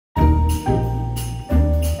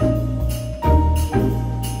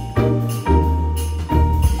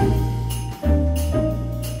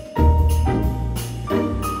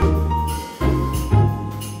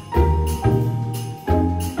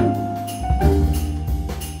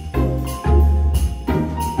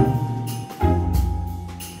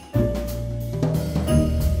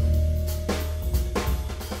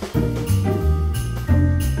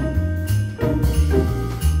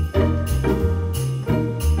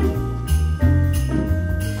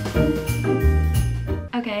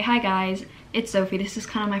guys, it's Sophie. This is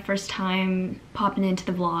kind of my first time popping into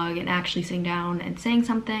the vlog and actually sitting down and saying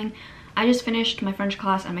something. I just finished my French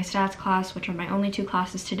class and my stats class, which are my only two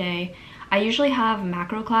classes today. I usually have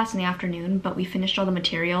macro class in the afternoon, but we finished all the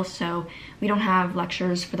materials, so we don't have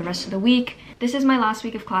lectures for the rest of the week. This is my last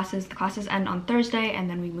week of classes. The classes end on Thursday, and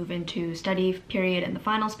then we move into study period and the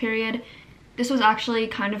finals period. This was actually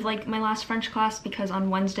kind of like my last French class because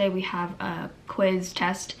on Wednesday we have a quiz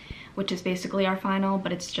test, which is basically our final,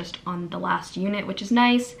 but it's just on the last unit, which is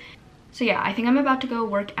nice. So yeah, I think I'm about to go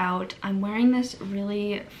work out. I'm wearing this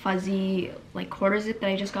really fuzzy like quarter zip that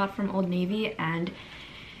I just got from Old Navy, and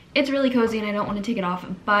it's really cozy and I don't want to take it off,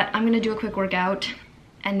 but I'm gonna do a quick workout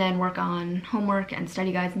and then work on homework and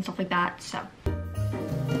study guides and stuff like that. So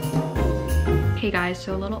hey guys,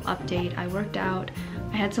 so a little update. I worked out,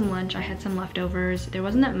 I had some lunch, I had some leftovers. There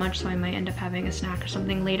wasn't that much, so I might end up having a snack or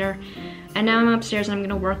something later. And now I'm upstairs and I'm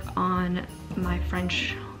gonna work on my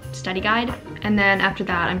French study guide. And then after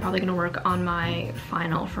that, I'm probably gonna work on my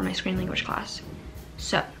final for my screen language class.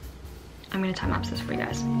 So I'm gonna time lapse this for you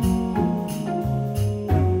guys.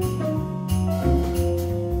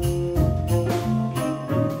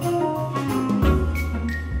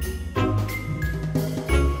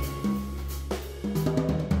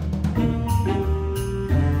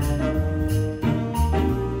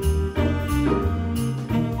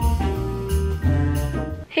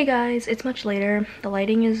 Hey guys, it's much later. The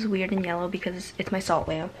lighting is weird and yellow because it's my salt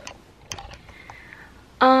lamp.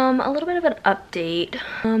 A little bit of an update.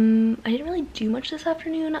 I didn't really do much this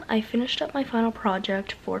afternoon. I finished up my final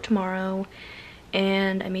project for tomorrow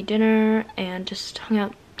and I made dinner and just hung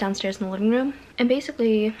out downstairs in the living room. And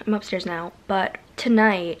basically, I'm upstairs now, but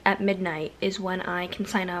tonight at midnight is when I can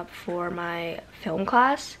sign up for my film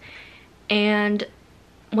class. And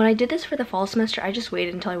when I did this for the fall semester, I just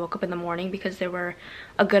waited until I woke up in the morning because there were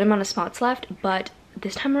a good amount of spots left, but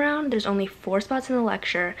this time around there's only 4 spots in the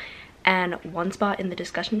lecture and 1 spot in the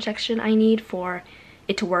discussion section I need for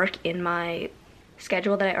it to work in my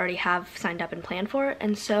schedule that I already have signed up and planned for.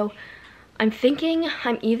 And so I'm thinking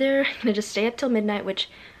I'm either gonna just stay up till midnight, which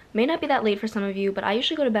may not be that late for some of you, but I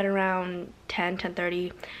usually go to bed around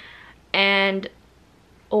 10:30, and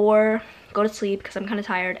or go to sleep because I'm kind of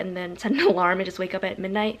tired and then set an alarm and just wake up at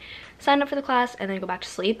midnight, sign up for the class, and then go back to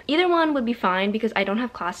sleep. Either one would be fine because I don't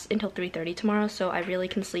have class until 3:30 tomorrow, so I really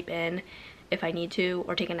can sleep in if I need to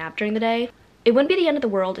or take a nap during the day. It wouldn't be the end of the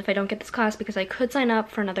world if I don't get this class because I could sign up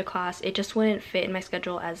for another class. It just wouldn't fit in my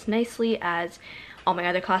schedule as nicely as all my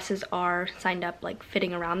other classes are signed up, like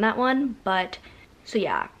fitting around that one. But so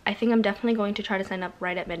yeah, I think I'm definitely going to try to sign up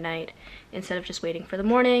right at midnight instead of just waiting for the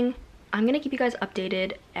morning. I'm gonna keep you guys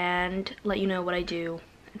updated and let you know what I do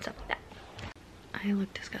and stuff like that. I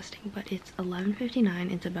look disgusting, but it's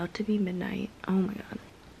 11:59. It's about to be midnight. Oh my god.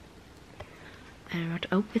 And I'm about to,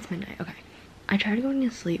 oh, it's midnight. Okay. I tried going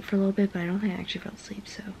to sleep for a little bit, but I don't think I actually fell asleep.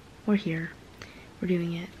 So we're here. We're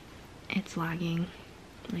doing it. It's lagging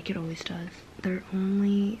like it always does. There are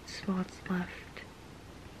only spots left.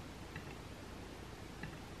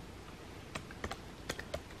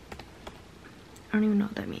 I don't even know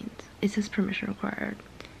what that means. It says permission required.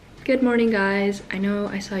 Good morning, guys. I know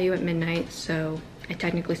I saw you at midnight, so I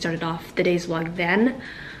technically started off the day's vlog then,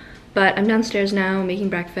 but I'm downstairs now making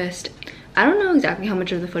breakfast. I don't know exactly how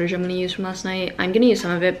much of the footage I'm gonna use from last night. I'm gonna use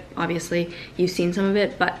some of it, obviously. You've seen some of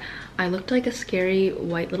it, but I looked like a scary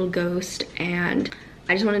white little ghost and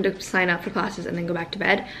I just wanted to sign up for classes and then go back to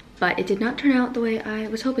bed, but it did not turn out the way I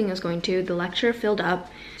was hoping it was going to. The lecture filled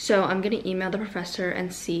up, so I'm gonna email the professor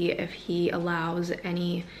and see if he allows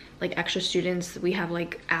any like extra students. We have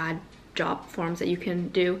like add job forms that you can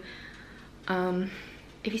do.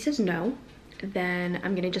 If he says no, then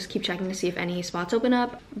I'm gonna just keep checking to see if any spots open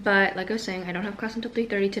up. But like I was saying, I don't have class until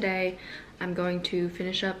 3:30 today. I'm going to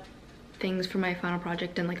finish up things for my final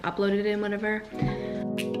project and like upload it in whatever.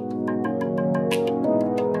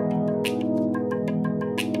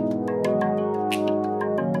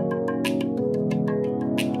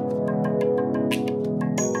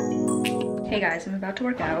 Hey guys, I'm about to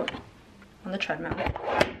work out on the treadmill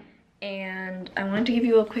and I wanted to give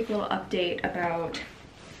you a quick little update about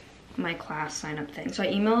my class sign up thing. So I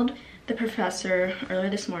emailed the professor earlier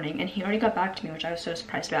this morning and he already got back to me, which I was so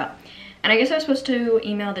surprised about. And I guess I was supposed to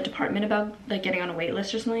email the department about like getting on a wait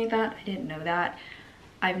list or something like that. I didn't know that.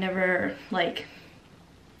 I've never like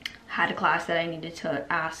had a class that I needed to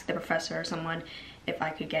ask the professor or someone if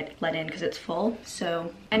I could get let in because it's full.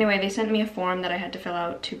 So anyway, they sent me a form that I had to fill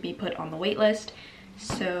out to be put on the wait list.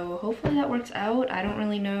 So hopefully that works out. I don't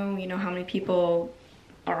really know, you know, how many people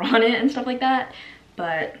are on it and stuff like that.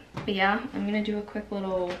 But yeah, I'm gonna do a quick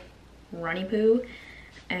little runny poo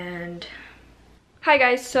and Hi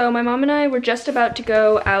guys, so my mom and I were just about to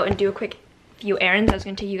go out and do a quick few errands. I was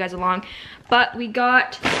gonna take you guys along, but we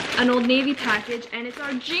got an Old Navy package and it's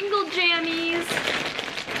our jingle jammies.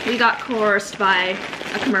 We got coerced by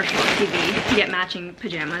a commercial on TV to get matching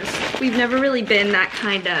pajamas. We've never really been that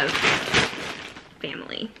kind of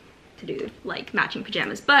family to do like matching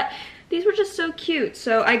pajamas, but these were just so cute.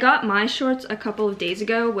 So I got my shorts a couple of days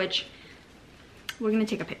ago, which we're gonna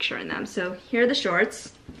take a picture in them. So here are the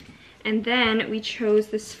shorts. And then we chose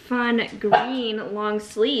this fun green long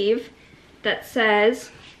sleeve that says,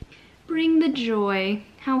 "Bring the joy."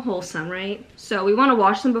 How wholesome, right? So we want to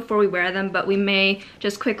wash them before we wear them, but we may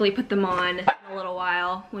just quickly put them on in a little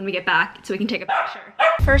while when we get back so we can take a picture.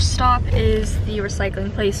 First stop is the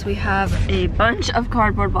recycling place. We have a bunch of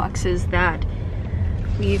cardboard boxes that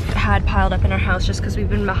we've had piled up in our house just because we've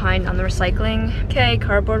been behind on the recycling. Okay,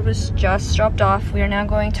 cardboard was just dropped off. We are now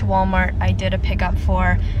going to Walmart. I did a pickup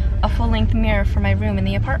for a full-length mirror for my room in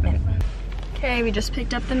the apartment. Okay, we just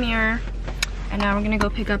picked up the mirror and now we're gonna go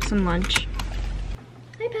pick up some lunch.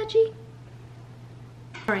 Hi, Patchy.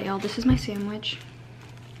 All right, y'all, this is my sandwich.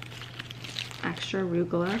 Extra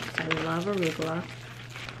arugula, because I love arugula.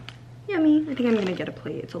 Yummy. I think I'm gonna get a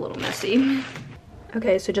plate. It's a little messy.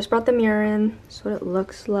 Okay, so just brought the mirror in. That's what it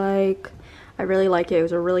looks like. I really like it. It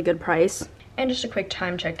was a really good price. And just a quick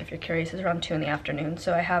time check if you're curious, it's around 2 in the afternoon,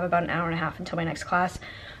 so I have about an hour and a half until my next class.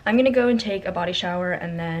 I'm gonna go and take a body shower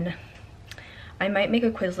and then I might make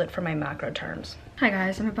a Quizlet for my macro terms. Hi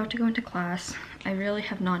guys, I'm about to go into class. I really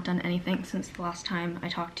have not done anything since the last time I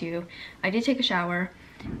talked to you. I did take a shower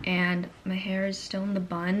and my hair is still in the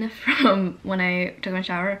bun from when I took my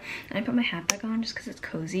shower. And I put my hat back on just because it's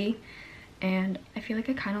cozy. And I feel like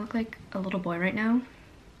I kind of look like a little boy right now.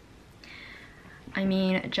 I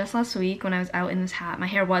mean, just last week when I was out in this hat, my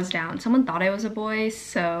hair was down. Someone thought I was a boy,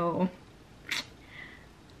 so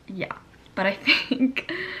yeah. But I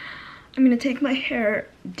think I'm gonna take my hair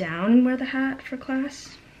down and wear the hat for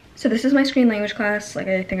class. So this is my screen language class, like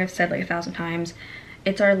I think I've said like 1,000 times.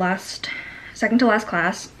 It's our second to last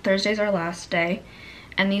class. Thursday's our last day.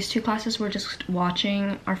 And these two classes we're just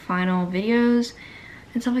watching our final videos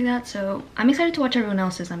and stuff like that. So I'm excited to watch everyone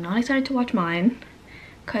else's. I'm not excited to watch mine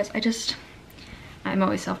because I'm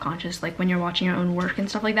always self-conscious, like when you're watching your own work and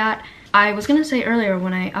stuff like that. I was gonna say earlier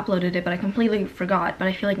when I uploaded it, but I completely forgot, but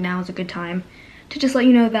I feel like now is a good time to just let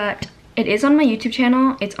you know that it is on my YouTube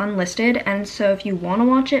channel. It's unlisted, and so if you wanna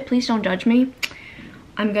watch it, please don't judge me.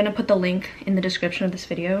 I'm gonna put the link in the description of this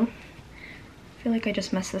video. I feel like I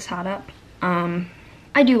just messed this hat up.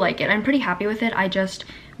 I do like it. I'm pretty happy with it.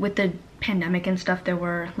 With the pandemic and stuff, there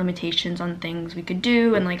were limitations on things we could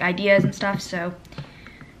do and like ideas and stuff, so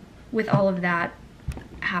with all of that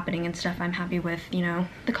happening and stuff, I'm happy with, you know,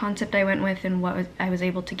 the concept I went with and what I was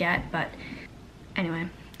able to get. But anyway,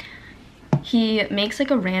 he makes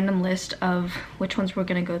like a random list of which ones we're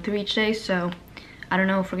gonna go through each day, so I don't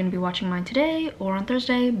know if we're gonna be watching mine today or on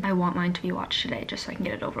Thursday. I want mine to be watched today just so I can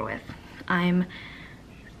get it over with. I'm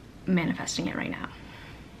manifesting it right now.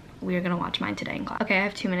 We are gonna watch mine today in class. Okay, I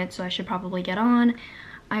have 2 minutes, so I should probably get on.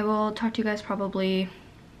 I will talk to you guys probably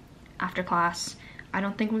after class. I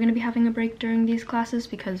don't think we're gonna be having a break during these classes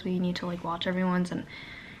because we need to like watch everyone's, and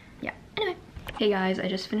yeah, anyway. Hey guys, I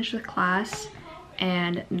just finished with class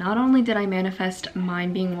and not only did I manifest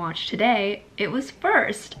mine being watched today, it was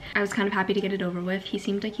first. I was kind of happy to get it over with. He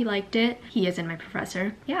seemed like he liked it. He isn't my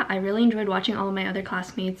professor. Yeah, I really enjoyed watching all of my other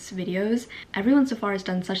classmates' videos. Everyone so far has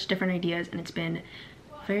done such different ideas and it's been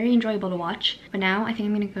very enjoyable to watch. But now I think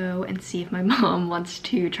I'm gonna go and see if my mom wants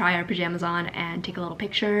to try our pajamas on and take a little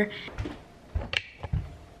picture.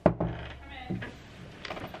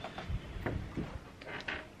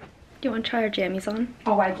 Do you want to try our jammies on?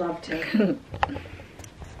 Oh, I'd love to.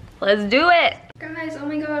 Let's do it! Guys, oh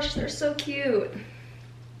my gosh, they're so cute.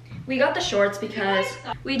 We got the shorts because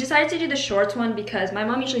we decided to do the shorts one because my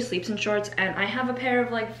mom usually sleeps in shorts and I have a pair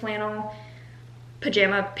of like flannel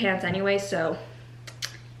pajama pants anyway, so.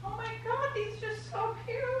 Oh my god, these are so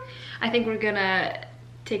cute. I think we're gonna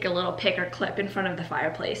take a little pic or clip in front of the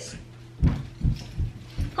fireplace.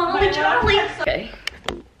 Holy Charlie! Okay.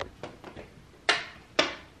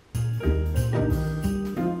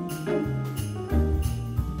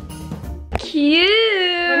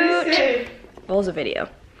 Cute! What was a video?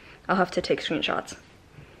 I'll have to take screenshots. Do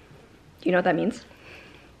you know what that means?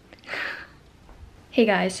 Hey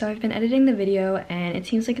guys, so I've been editing the video and it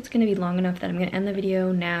seems like it's gonna be long enough that I'm gonna end the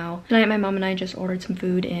video now. Tonight my mom and I just ordered some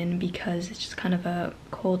food in because it's just kind of a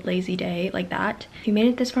cold, lazy day like that. If you made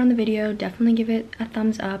it this far in the video, definitely give it a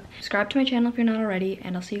thumbs up. Subscribe to my channel if you're not already,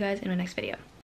 and I'll see you guys in my next video.